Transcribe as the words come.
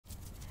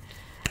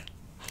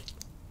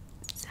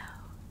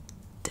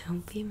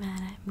don't be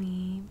mad at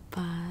me,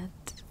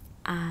 but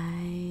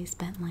I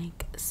spent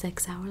like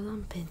 6 hours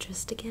on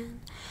Pinterest again,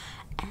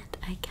 and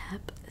I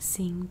kept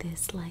seeing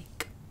this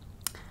like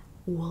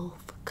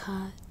wolf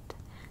cut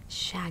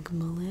shag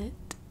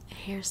mullet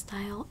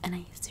hairstyle, and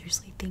I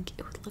seriously think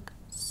it would look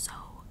so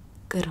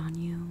good on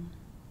you.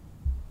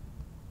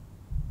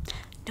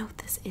 No,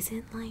 this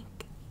isn't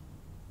like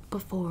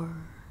before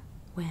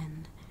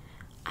when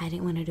I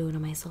didn't want to do it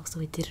on myself, so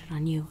I did it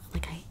on you.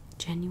 Like, I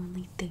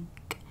genuinely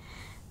think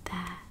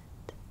that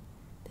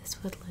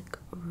this would look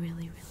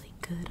really, really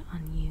good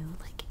on you.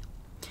 Like,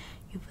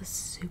 you have a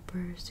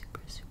super,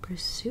 super, super,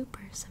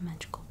 super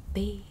symmetrical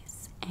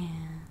base,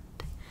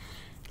 and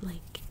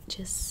like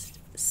just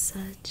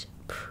such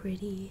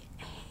pretty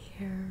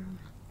hair.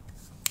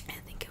 I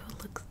think it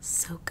would look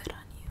so good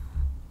on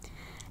you,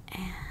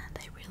 and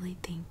I really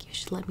think you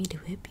should let me do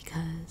it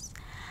because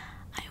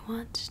I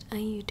watched a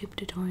YouTube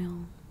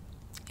tutorial.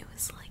 It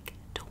was like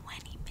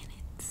 20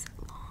 minutes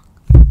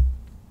long.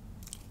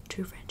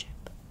 True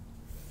friendship.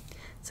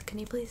 So can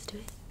you please do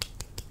it?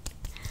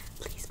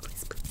 Please,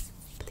 please, please,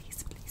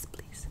 please, please,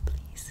 please,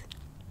 please.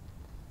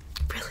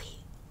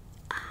 Really?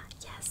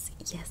 Yes,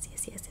 yes,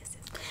 yes, yes, yes,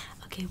 yes.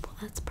 Okay, well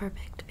that's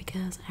perfect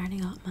because I already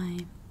got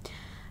my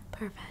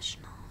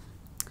professional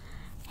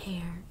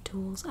hair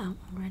tools out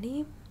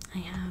already. I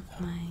have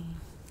my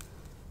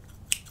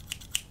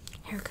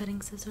hair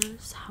cutting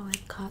scissors, how I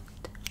cut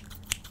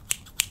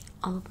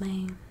all of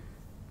my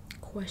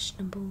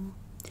questionable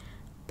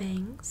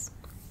bangs,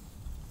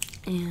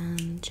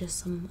 and just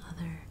some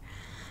other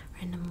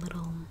random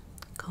little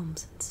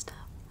combs and stuff.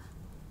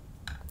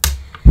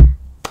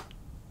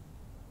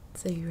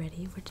 So you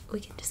ready? We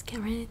can just get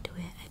right into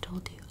it. I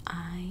told you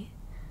I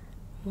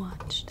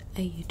watched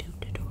a YouTube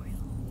tutorial,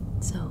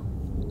 so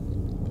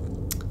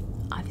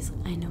obviously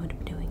I know what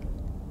I'm doing.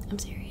 I'm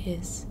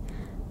serious.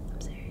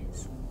 I'm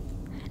serious.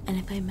 And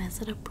if I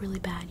mess it up really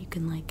bad, you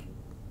can like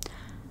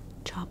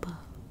chop off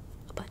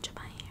a bunch of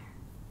my hair.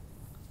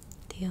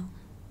 Deal?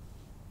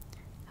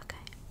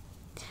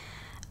 Okay.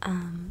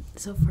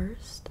 So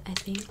first, I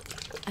think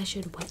I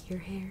should wet your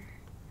hair.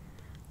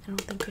 I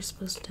don't think you're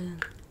supposed to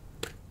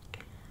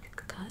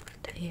cut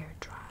hair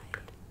dry.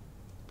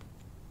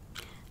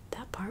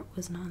 That part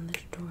was not in the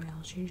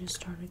tutorial. She just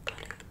started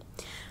cutting.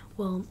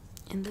 Well,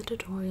 in the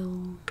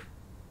tutorial,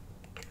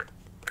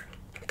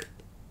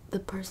 the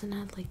person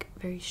had like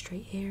very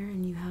straight hair,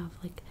 and you have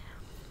like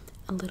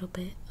a little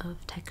bit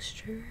of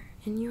texture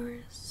in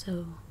yours,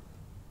 so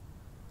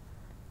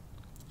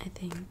I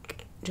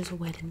think just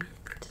wetting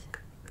it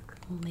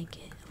will make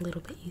it a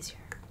little bit easier.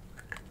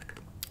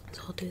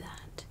 So I'll do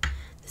that.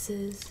 This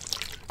is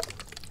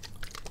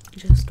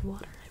just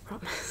water, I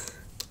promise.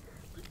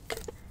 Look,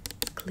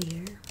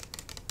 clear.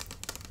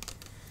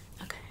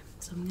 Okay,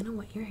 so I'm gonna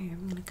wet your hair.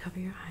 I'm gonna cover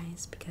your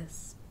eyes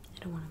because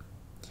I don't want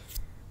to,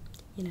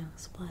 you know,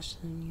 splash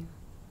on you.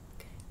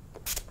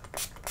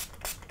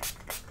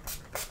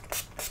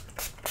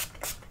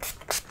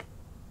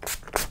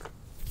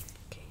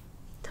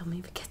 Tell me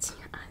if it gets in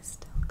your eyes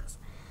still, because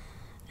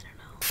I don't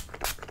know.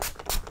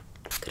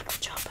 Good of a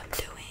job I'm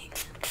doing.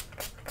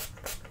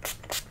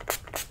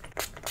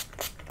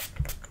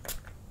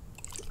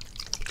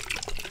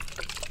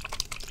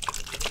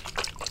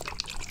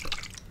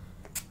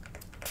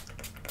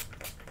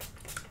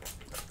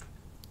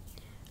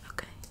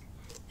 Okay,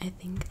 I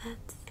think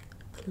that's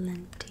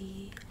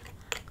plenty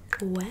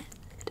wet.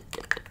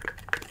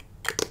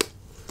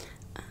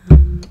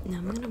 Now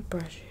I'm gonna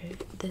brush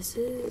it. This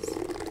is,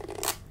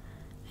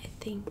 I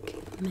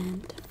think,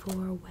 meant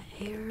for wet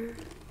hair.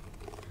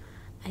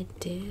 I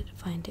did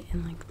find it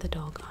in like the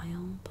dog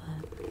aisle,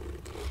 but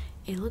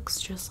it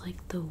looks just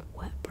like the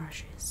wet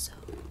brushes, so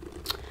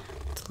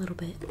it's a little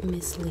bit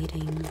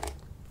misleading.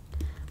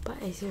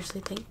 But I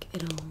seriously think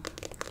it'll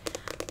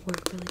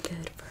work really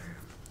good for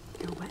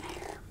your wet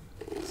hair.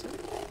 So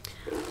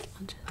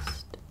I'll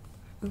just,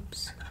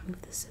 oops,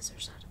 move the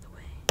scissors out of the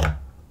way.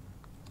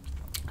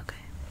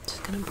 Okay,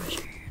 just gonna brush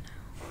your hair now.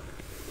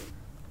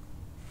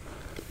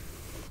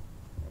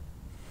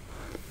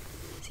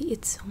 See,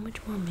 it's so much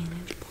more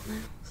manageable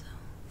now, so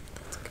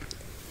that's good.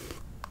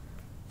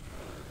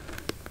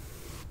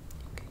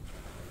 Okay.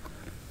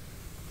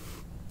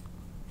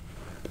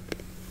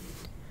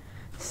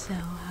 So,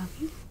 how have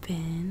you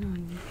been? What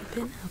have you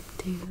been up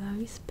to? How are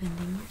you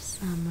spending your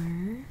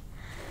summer?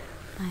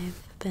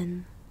 I've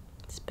been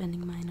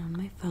spending mine on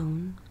my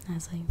phone,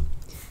 as I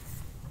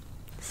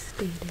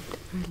stated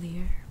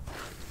earlier.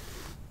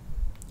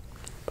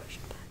 Push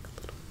it back a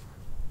little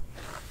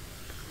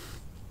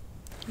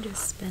more.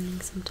 Just spending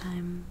some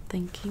time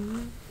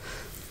thinking.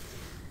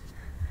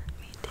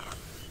 Me too.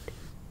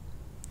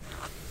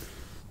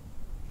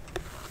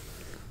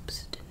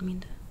 Oops, didn't mean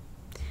to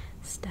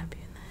stab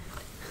you in the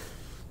head.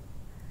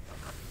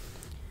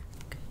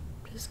 Okay,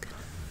 I'm just gonna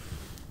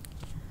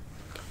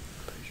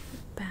push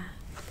it back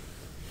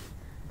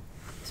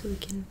so we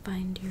can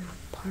find your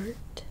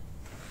part.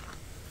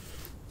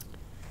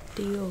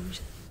 Do you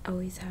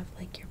always have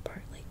like your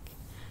part like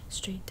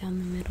straight down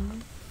the middle?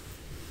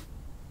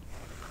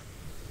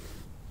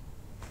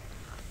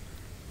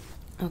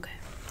 Okay,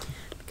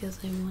 because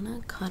I want to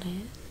cut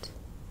it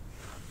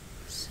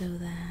so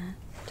that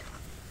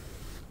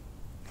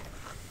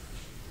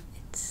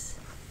it's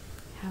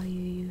how you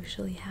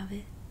usually have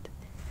it.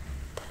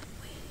 That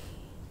way,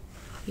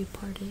 if you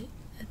part it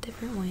a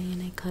different way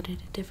and I cut it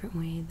a different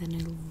way, then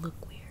it'll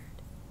look weird.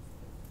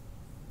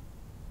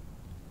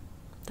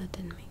 That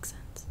didn't make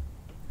sense.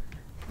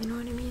 You know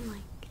what I mean?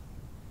 Like,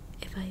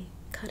 if I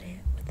cut it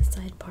with the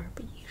side part,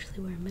 but you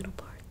usually wear a middle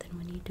part, then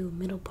when you do a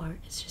middle part,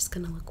 it's just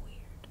gonna look weird.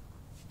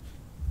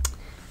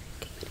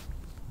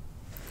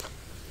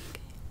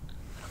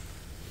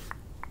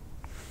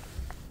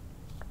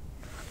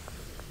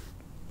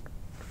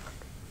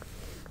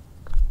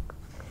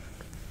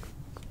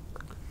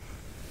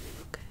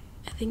 Okay,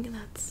 I think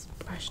that's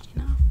brushed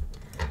enough.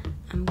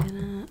 I'm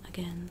gonna,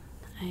 again,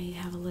 I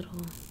have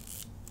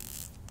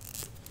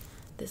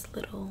this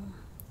little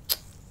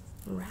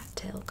rat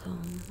tail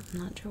comb. I'm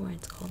not sure why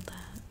it's called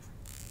that.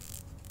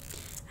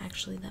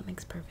 Actually, that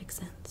makes perfect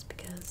sense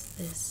because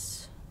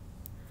this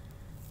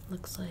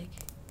looks like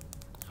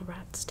a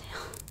rat's tail.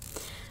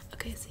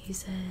 Okay, so you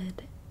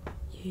said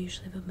you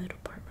usually have a middle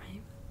part,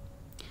 right?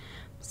 I'm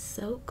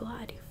so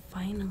glad you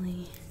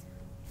finally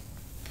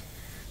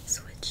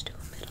switched to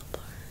a middle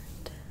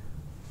part.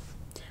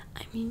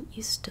 I mean,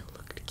 you still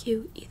looked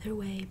cute either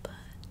way, but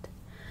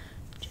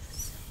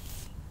just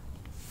saying,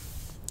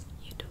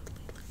 you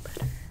totally look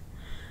better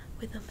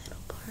with a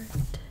middle part.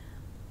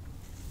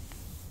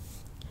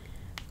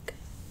 Okay,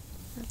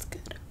 that's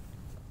good.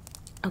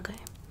 Okay,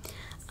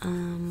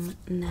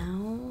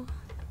 now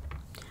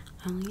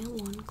I only have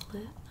one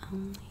clip.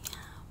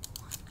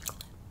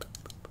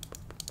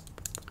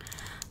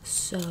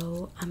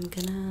 So I'm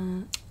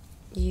gonna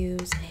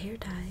use a hair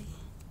tie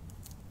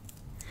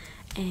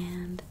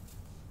and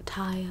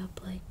tie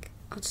up, like,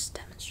 I'll just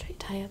demonstrate.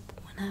 Tie up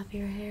one half of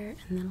your hair,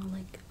 and then I'll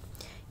like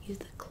use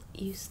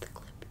the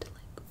clip to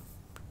like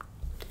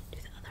do the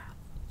other half.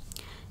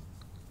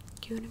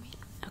 You know what I mean?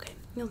 Okay,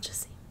 you'll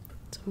just see.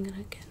 So I'm gonna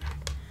again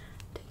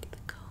take the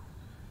comb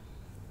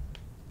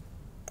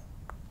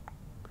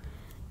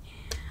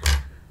and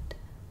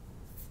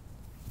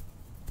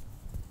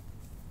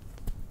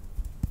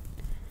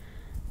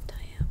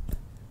tie up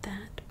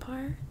that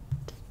part,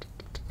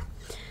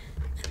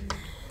 and then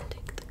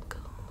take the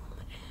comb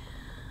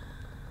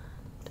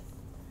and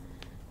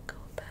go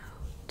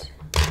about,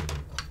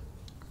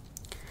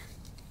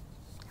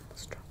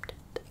 almost dropped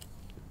it,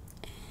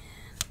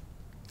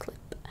 and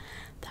clip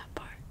that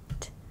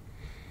part.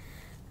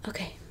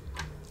 Okay,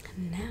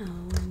 now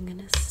I'm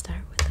gonna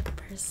start with the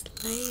first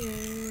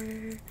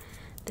layer.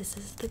 This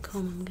is the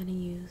comb I'm gonna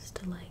use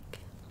to like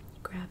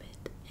grab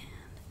it and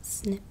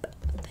snip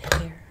the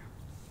hair.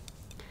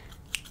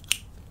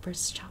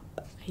 First chop.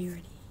 Are you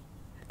ready?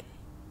 Okay.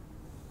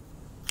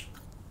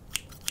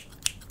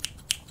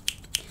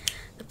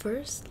 The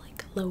first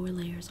like lower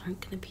layers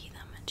aren't gonna be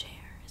that much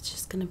hair. It's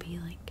just gonna be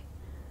like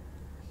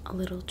a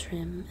little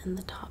trim, and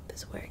the top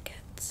is where it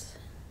gets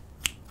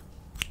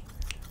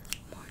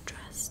more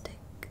drastic.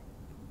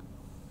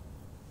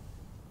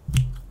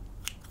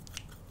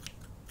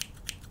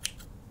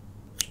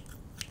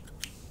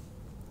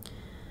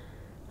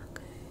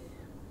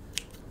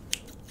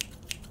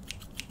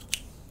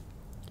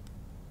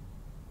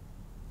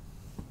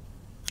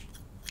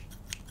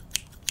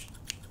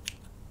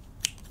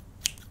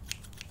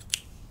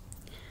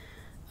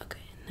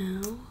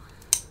 Now I'm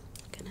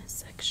gonna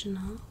section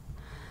off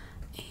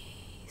a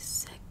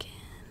second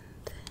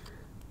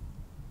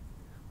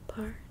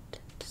part.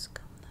 Just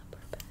comb that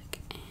part back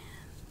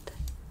and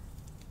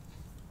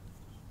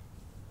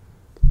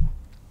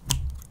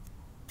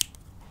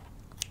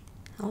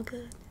all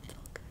good. It's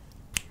all good.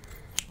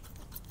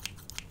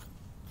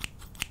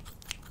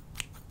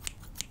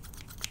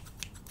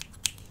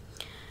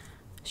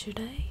 Should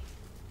I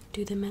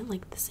do them at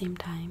like the same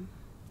time?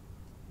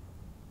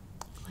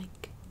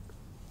 Like,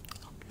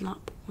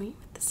 not point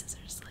with the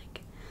scissors,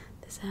 like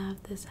this half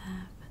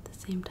at the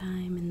same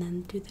time, and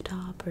then do the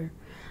top, or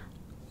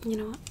you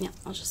know what? Yeah,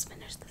 I'll just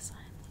finish this side.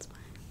 That's fine.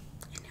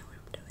 I know what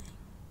I'm doing.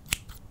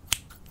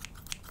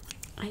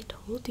 I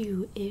told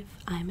you if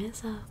I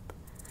mess up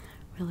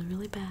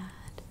really bad,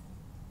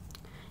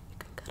 you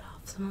can cut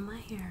off some of my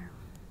hair.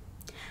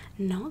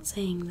 Not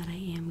saying that I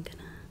am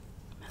gonna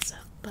mess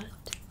up,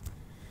 but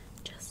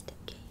just in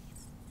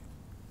case.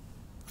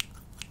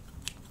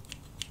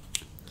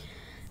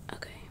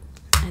 Okay,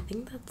 I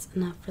think that's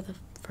enough for the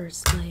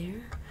first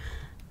layer.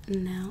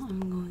 Now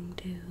I'm going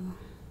to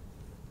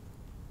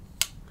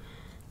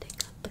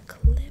take out the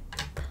clip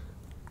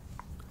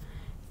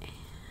and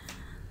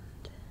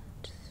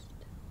just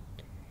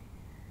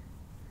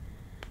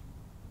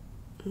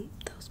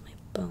oop, that was my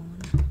bone.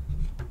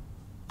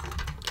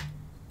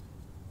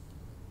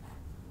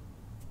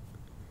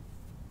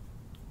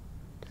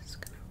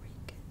 Just gonna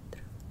rake it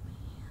through my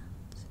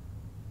hands.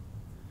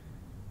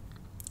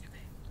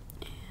 Okay,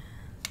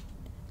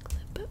 and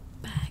clip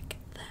back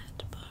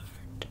that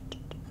part.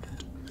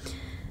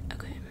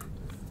 Okay,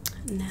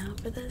 now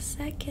for the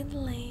second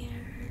layer.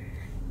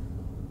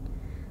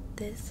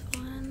 this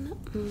one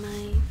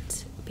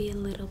might be a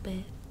little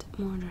bit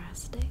more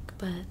drastic,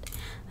 but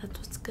that's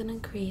what's gonna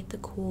create the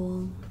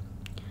cool,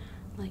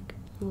 like,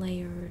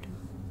 layered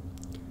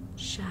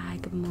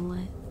shag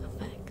mullet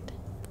effect.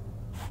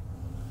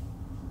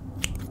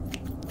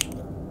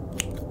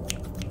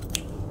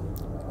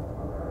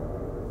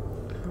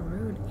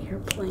 Rude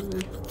airplane.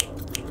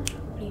 What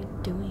are you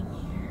doing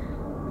here?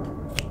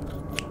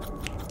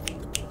 Okay.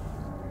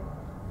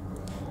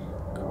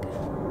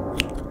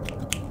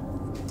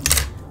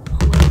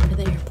 I'll wait for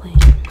the airplane.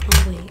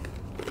 I'll wait.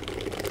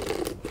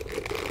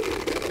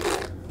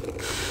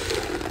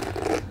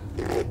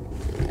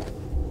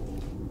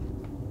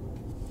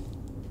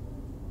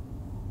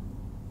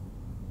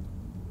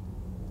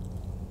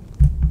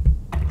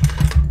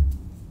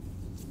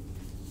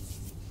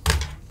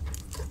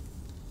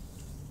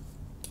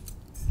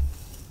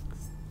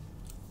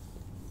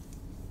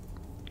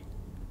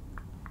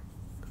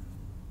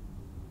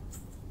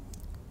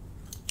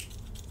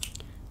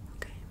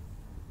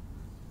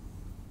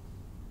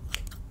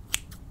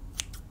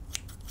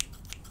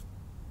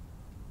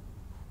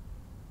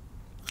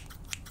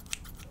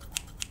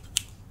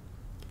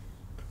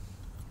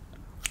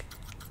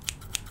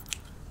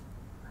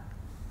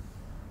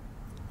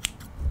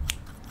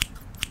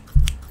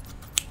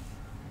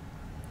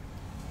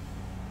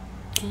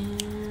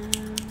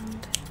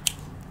 And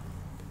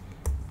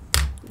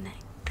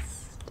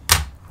next,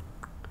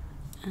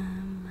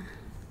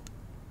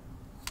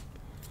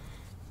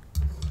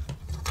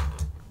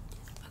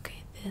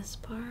 okay, this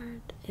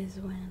part is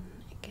when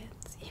it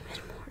gets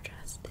even more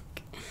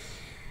drastic,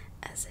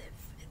 as if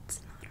it's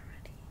not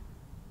already.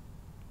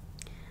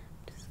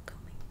 Just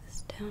combing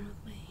this down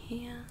with my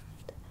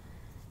hand,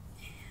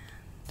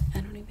 and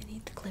I don't even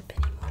need the clip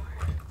anymore.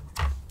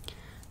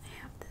 I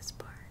have this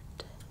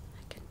part.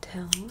 I can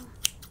tell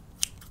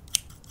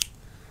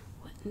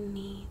what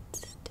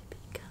needs to be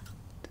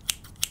cut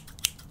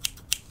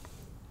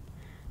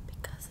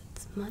because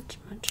it's much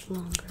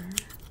longer,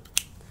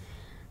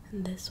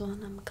 and this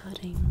one I'm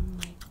cutting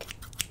like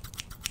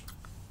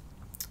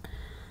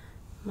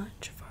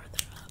much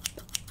farther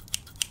up.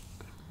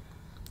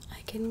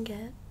 I can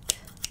get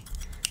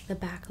the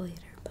back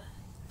later, but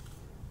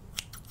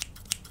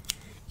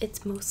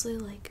it's mostly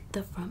like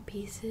the front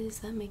pieces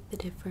that make the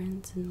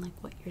difference in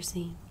like what you're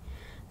seeing,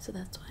 so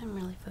that's why I'm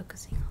really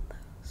focusing on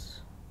those.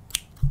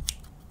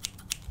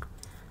 I'm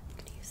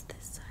gonna use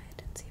this side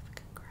and see if I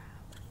can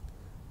grab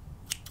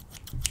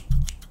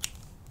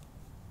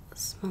a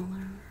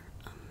smaller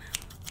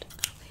amount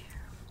of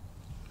hair.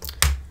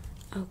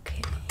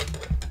 Okay,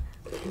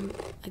 I'm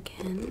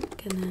again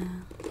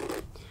gonna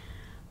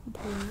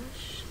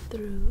brush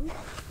through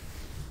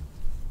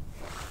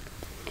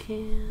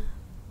and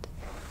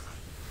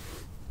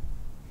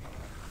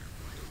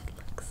what it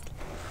looks like.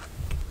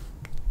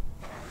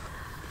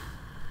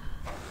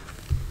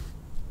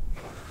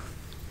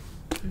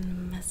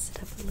 Mess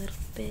it up a little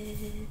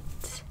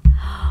bit.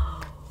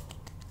 Oh,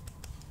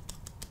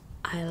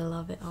 I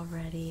love it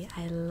already.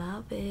 I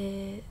love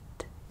it.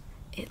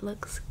 It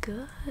looks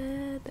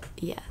good.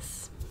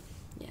 Yes,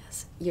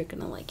 you're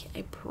gonna like it.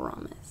 I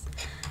promise.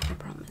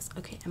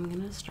 Okay, I'm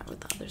gonna start with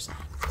the other side.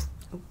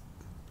 Oh,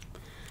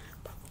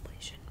 probably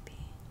shouldn't be.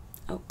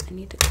 Oh, I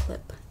need to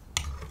clip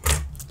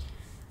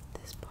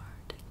this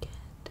part again.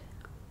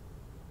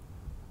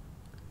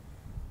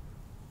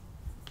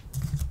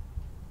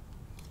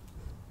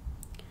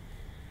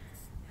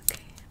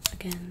 Okay,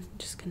 again,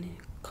 just gonna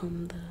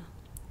comb the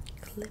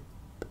clip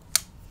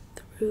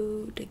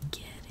through to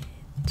get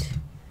it.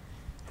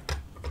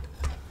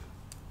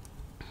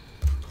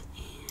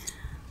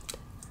 And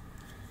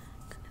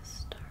I'm gonna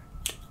start.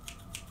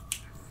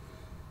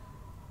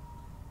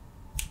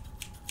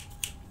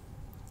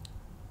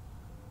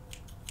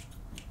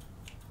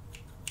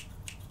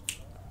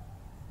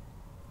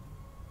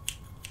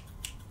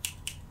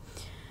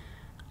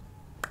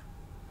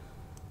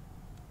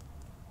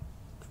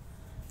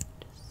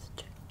 Just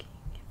checking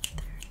if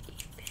they're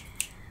even.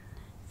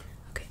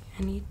 Okay,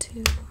 I need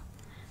to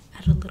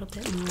add a little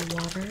bit more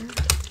water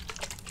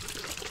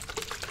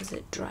because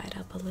it dried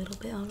up a little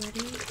bit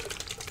already.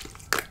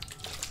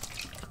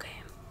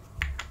 Okay.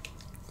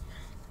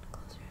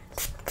 Close your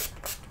eyes.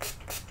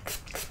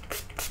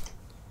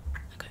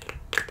 Okay.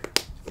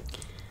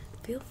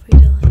 Feel free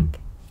to, like,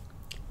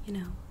 you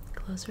know,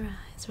 close your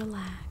eyes,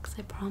 relax.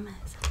 I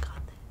promise I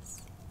got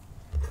this.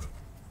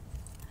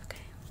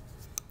 Okay.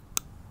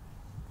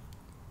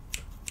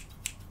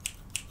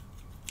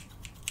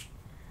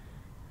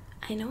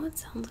 I know it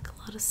sounds like a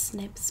lot of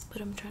snips,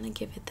 but I'm trying to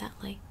give it that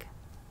like,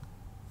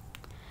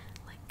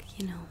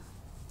 you know,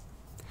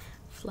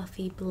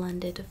 fluffy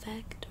blended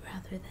effect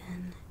rather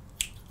than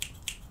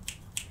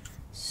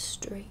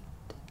straight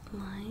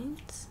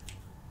lines.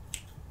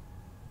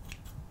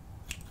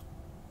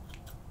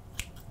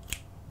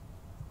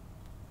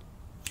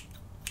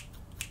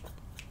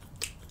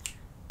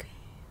 Okay.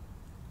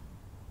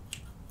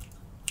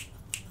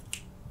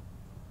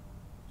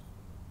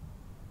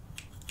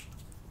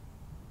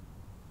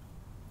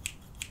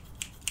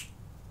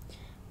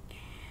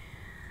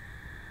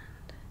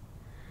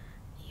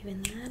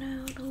 even that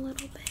out a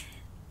little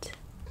bit.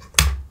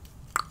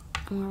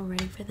 And we're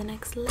ready for the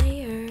next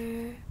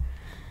layer.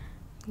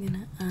 I'm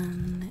gonna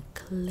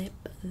unclip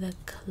the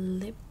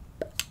clip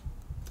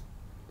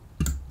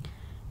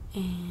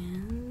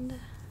and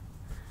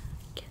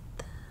get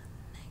the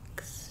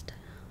next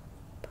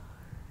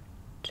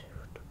part.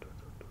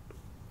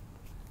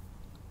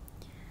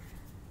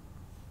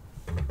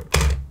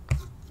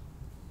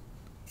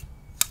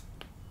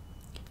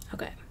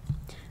 Okay.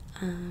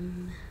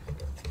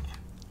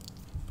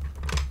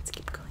 Let's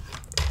keep going.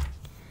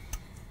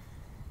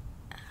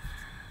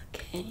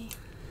 Okay.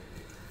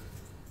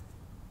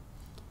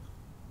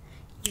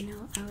 You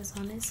know, I was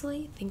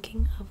honestly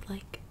thinking of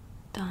like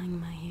dyeing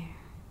my hair.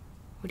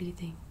 What do you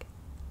think?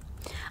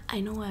 I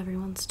know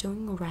everyone's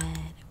doing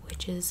red,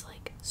 which is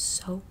like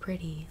so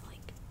pretty.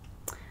 Like,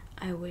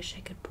 I wish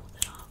I could pull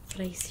that off,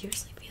 but I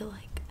seriously feel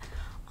like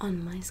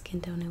on my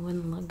skin tone it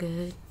wouldn't look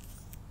good.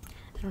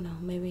 I don't know,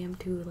 maybe I'm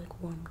too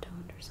like warm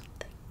toned or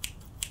something.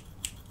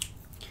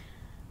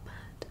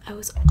 But I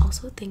was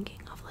also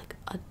thinking of like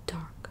a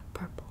dark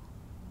purple.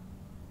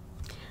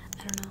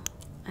 I don't know.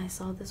 I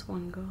saw this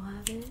one girl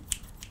have it,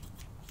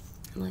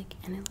 like,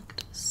 and it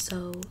looked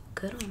so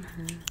good on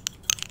her.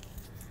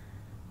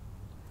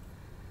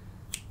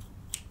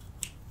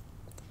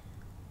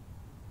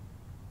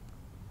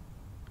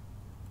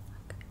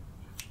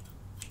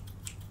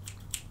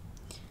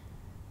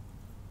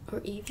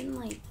 Or even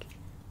like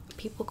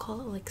people call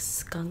it like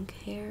skunk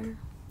hair,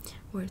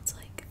 where it's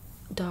like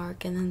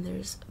dark and then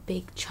there's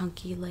big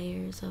chunky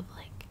layers of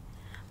like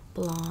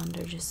blonde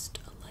or just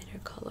a lighter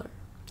color.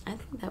 I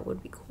think that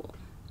would be cool.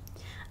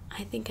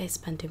 I think I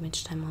spend too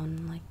much time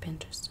on like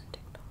Pinterest and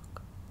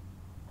TikTok.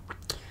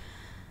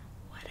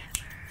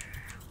 Whatever.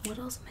 What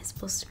else am I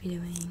supposed to be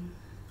doing?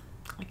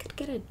 I could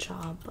get a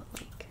job, but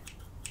like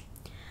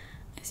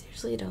I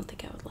seriously don't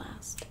think I would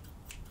last.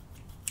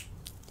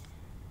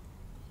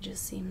 It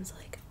just seems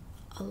like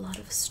a lot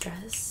of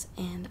stress,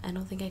 and I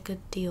don't think I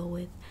could deal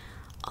with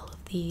all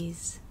of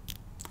these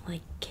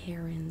like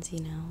Karens, you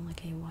know,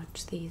 like I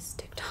watch these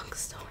TikTok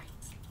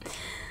stories.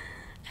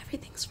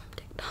 Everything's from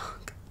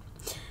TikTok.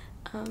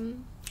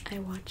 I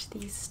watch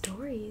these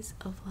stories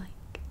of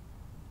like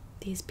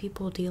these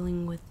people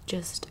dealing with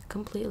just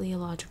completely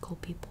illogical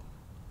people.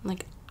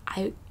 Like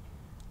I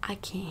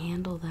can't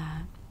handle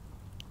that.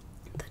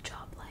 The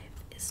job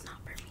life is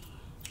not for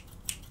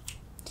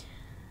me.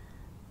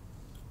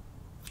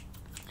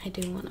 I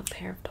do want a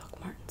pair of Doc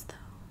Martens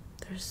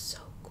though. They're so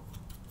cool.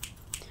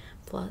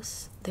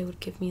 Plus, they would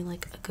give me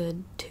like a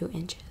good 2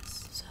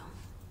 inches so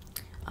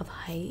of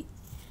height,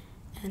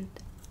 and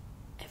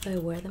if I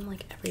wear them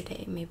like every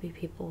day, maybe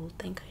people will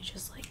think I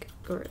just like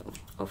grew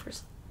over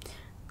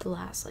the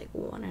last like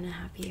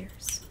 1.5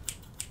 years.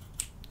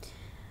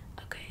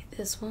 Okay,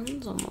 this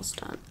one's almost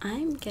done.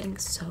 I'm getting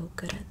so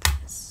good at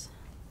this.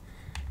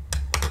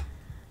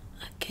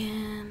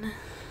 Again,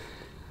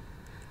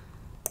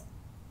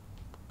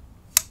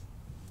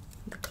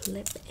 the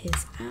clip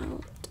is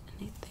out,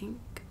 and I think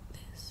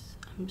this,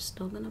 I'm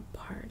still gonna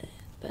part it,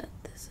 but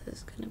this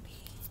is gonna be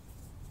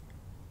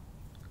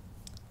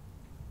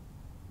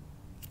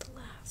the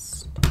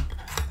last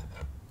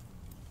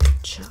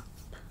chop.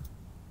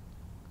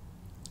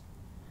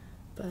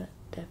 But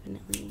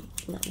definitely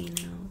let me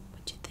know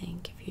what you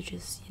think if you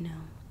just, you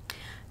know,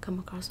 come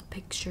across a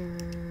picture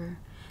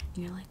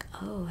and you're like,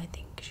 oh, I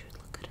think she would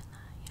look good in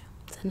that, you know,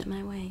 send it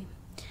my way.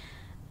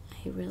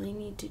 I really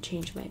need to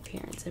change my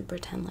appearance and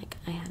pretend like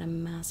I had a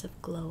massive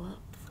glow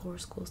up before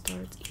school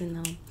starts, even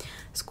though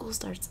school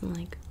starts in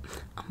like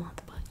a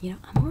month, but you know,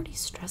 I'm already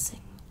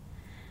stressing.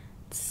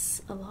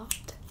 It's a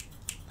lot.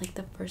 Like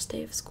the first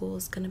day of school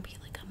is gonna be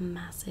like a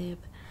massive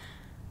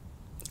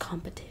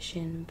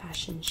competition,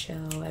 fashion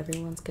show.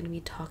 Everyone's gonna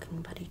be talking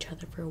about each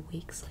other for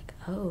weeks, like,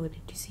 oh,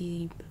 did you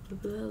see blah,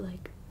 blah, blah?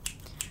 Like,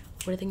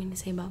 what are they gonna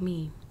say about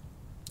me?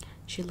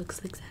 She looks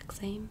the exact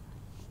same.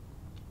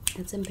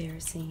 It's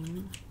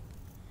embarrassing.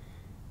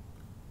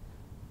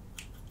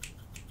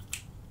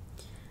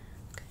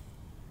 Okay.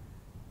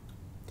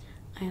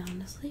 I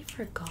honestly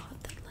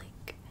forgot that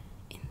like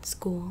in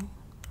school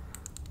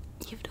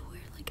you have to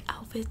wear like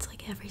outfits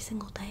like every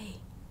single day.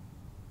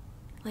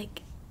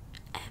 Like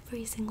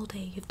every single day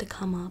you have to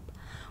come up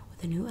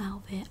with a new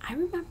outfit. I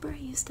remember I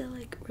used to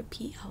like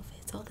repeat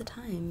outfits all the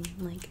time,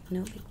 like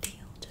no big deal,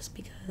 just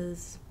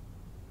because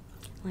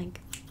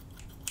like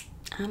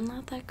I'm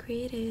not that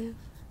creative.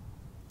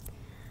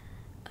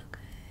 Okay.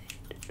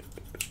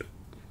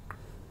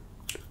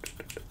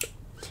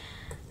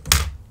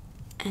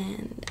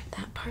 And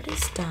that part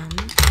is done.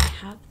 I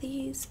have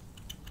these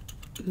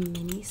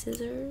mini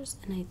scissors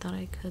and I thought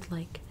I could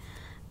like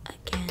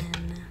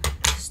again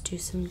just do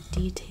some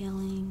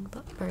detailing,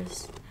 but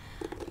first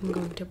I'm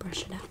going to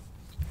brush it out.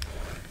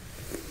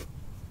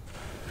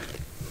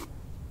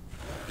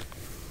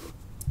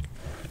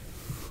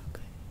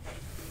 Okay.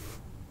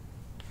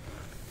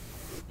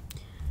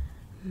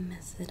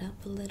 Mess it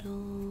up a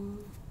little.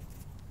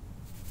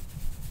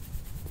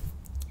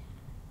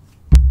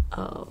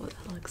 Oh,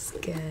 that looks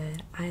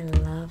good. I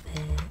love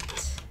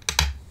it.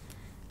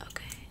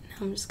 Okay, now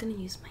I'm just gonna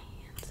use my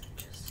hands and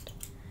just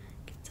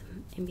get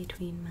some in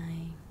between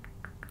my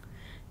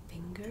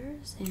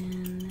fingers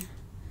and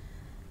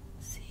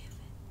see if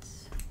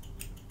it's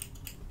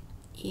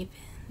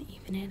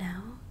even it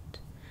out.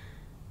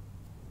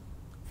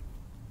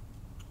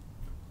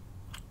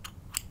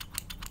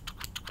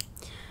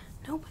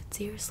 No, but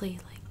seriously,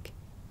 like,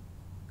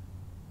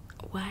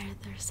 why are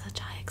there such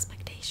high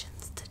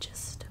expectations to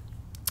just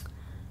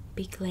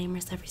be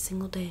glamorous every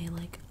single day?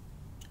 Like,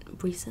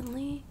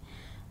 recently,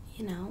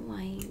 you know,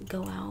 I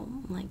go out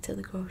like to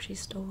the grocery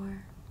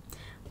store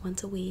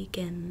once a week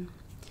and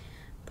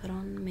put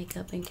on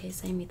makeup in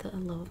case I meet the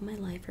love of my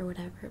life or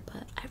whatever,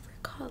 but I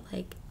forgot,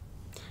 like,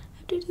 I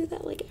have to do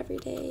that like every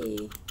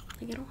day.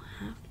 Like, I don't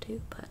have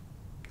to, but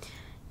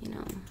you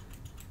know,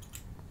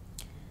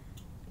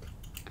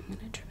 I'm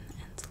gonna trim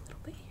the ends a little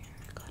bit here.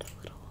 I got a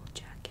little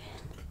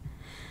jacket,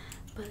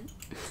 but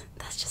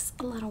that's just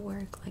a lot of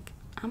work. Like,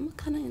 I'm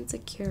kind of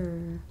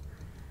insecure,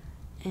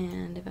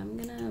 and if I'm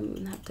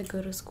gonna have to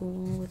go to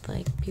school with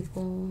like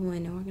people who I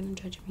know are gonna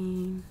judge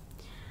me,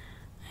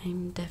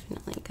 I'm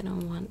definitely gonna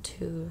want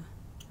to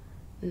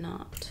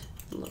not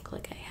look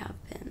like I have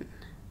been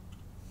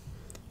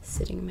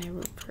sitting in my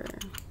room for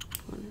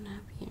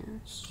 1.5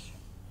 years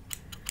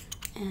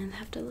and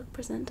have to look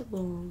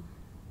presentable.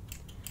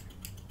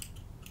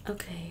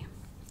 Okay,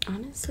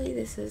 honestly,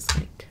 this is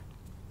like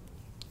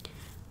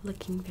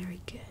looking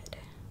very good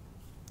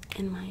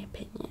in my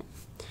opinion.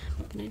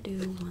 I'm gonna do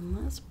one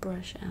last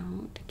brush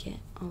out to get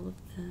all of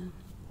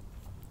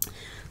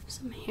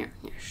some hair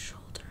on your shoulder.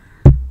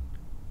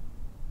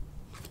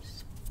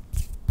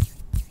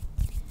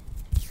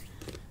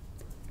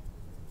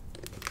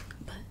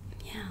 But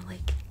yeah,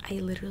 like, I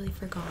literally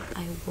forgot.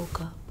 I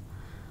woke up,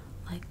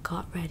 like,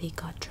 got ready,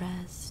 got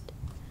dressed,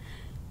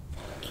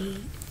 ate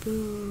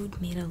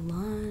food, made a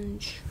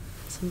lunch,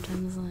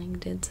 sometimes like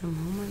did some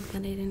homework that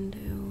I didn't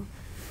do,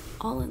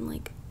 all in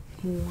like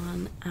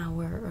 1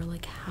 hour or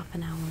like half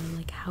an hour.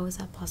 Like, how is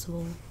that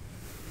possible?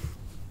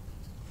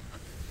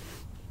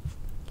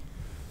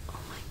 Oh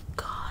my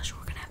gosh,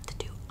 we're gonna have to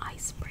do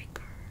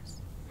icebreakers.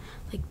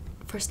 Like,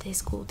 first day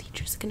school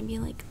teacher's gonna be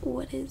like,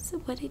 what did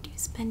you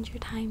spend your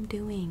time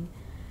doing?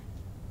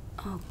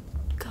 Oh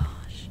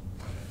gosh,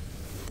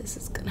 this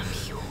is gonna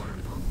be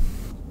horrible.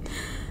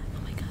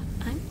 Oh my god,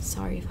 I'm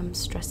sorry if I'm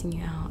stressing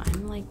you out.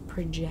 I'm like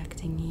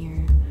projecting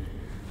here.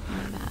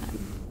 My bad.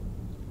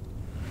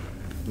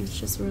 It's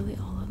just really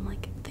all I'm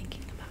like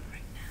thinking about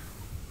right now.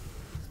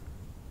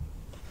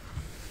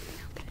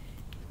 Okay.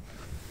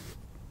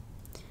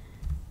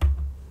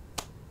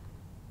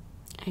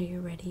 Are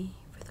you ready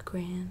for the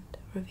grand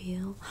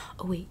reveal?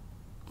 Oh wait,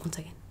 1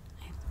 second.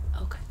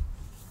 Okay.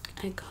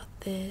 I got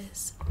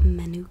this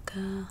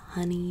Manuka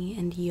honey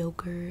and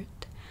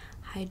yogurt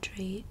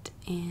hydrate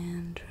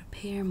and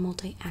repair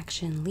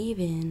multi-action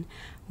leave-in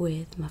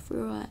with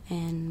mafura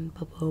and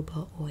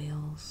baboba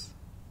oils.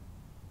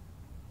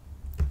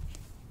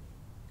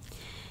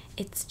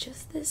 It's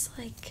just this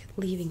like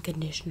leave-in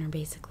conditioner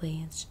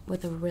basically. It's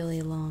with a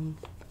really long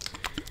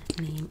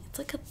name. It's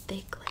like a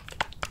thick,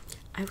 like,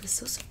 I was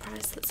so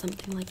surprised that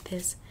something like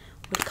this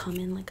would come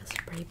in like a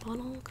spray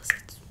bottle because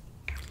it's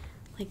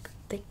like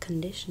thick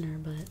conditioner,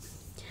 but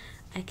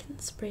I can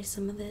spray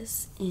some of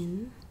this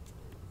in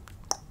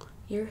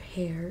your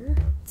hair.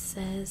 It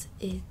says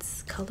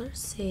it's color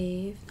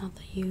safe, not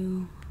that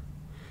you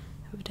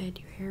have dyed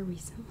your hair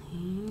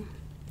recently.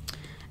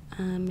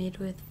 Made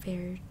with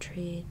fair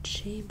trade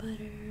shea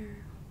butter.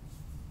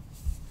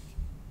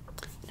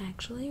 It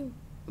actually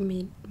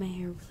made my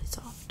hair really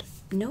soft.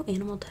 No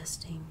animal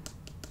testing.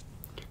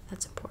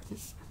 That's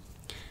important.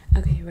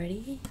 Okay,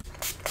 ready? I'm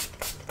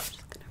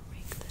just gonna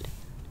rake that in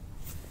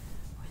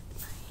with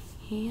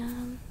my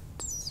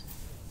hands.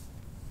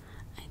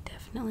 I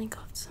definitely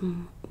got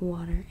some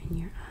water in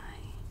your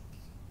eye.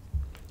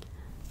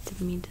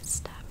 Didn't mean to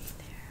stab you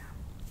there.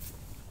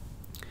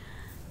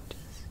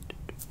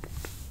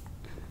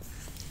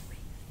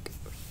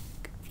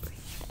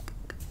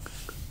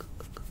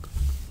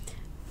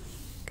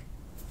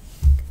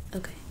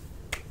 Okay,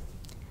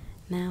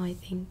 now I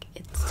think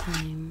it's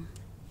time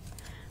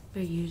for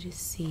you to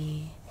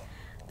see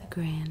the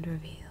grand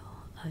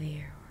reveal of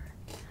your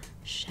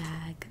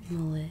shag,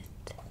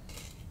 mullet,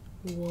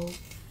 wolf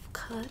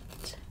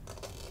cut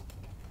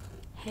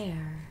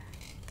hair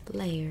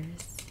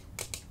layers.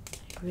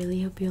 I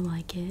really hope you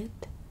like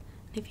it.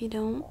 If you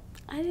don't,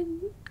 I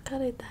didn't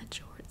cut it that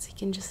short, so you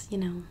can just, you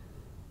know,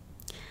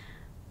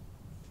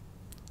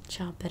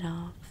 chop it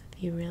off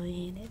if you really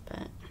hate it,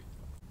 but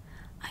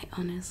I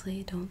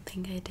honestly don't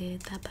think I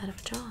did that bad of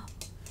a job.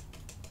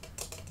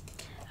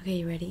 Okay,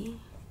 you ready?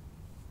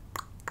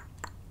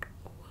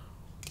 Whoa.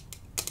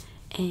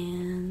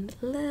 And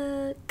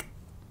look.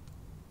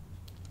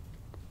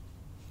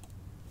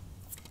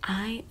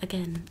 I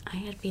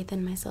had faith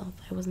in myself.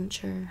 I wasn't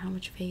sure how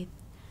much faith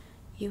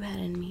you had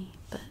in me,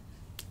 but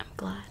I'm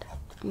glad.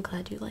 I'm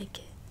glad you like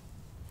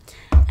it.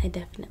 I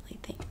definitely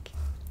think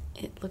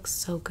it looks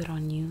so good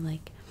on you.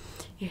 Like,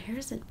 your hair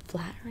isn't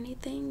flat or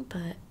anything,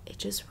 but it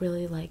just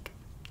really, like,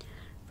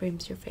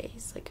 frames your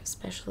face, like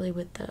especially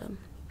with the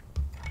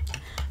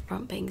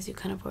front bangs you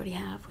kind of already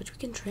have, which we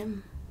can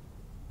trim.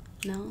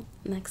 No?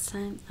 Next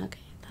time? Okay,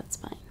 that's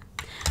fine.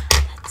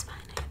 That's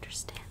fine, I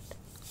understand.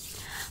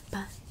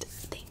 But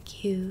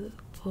thank you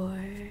for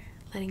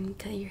letting me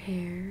cut your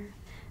hair.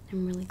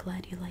 I'm really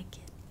glad you like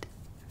it.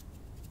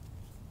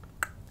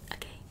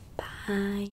 Okay, bye.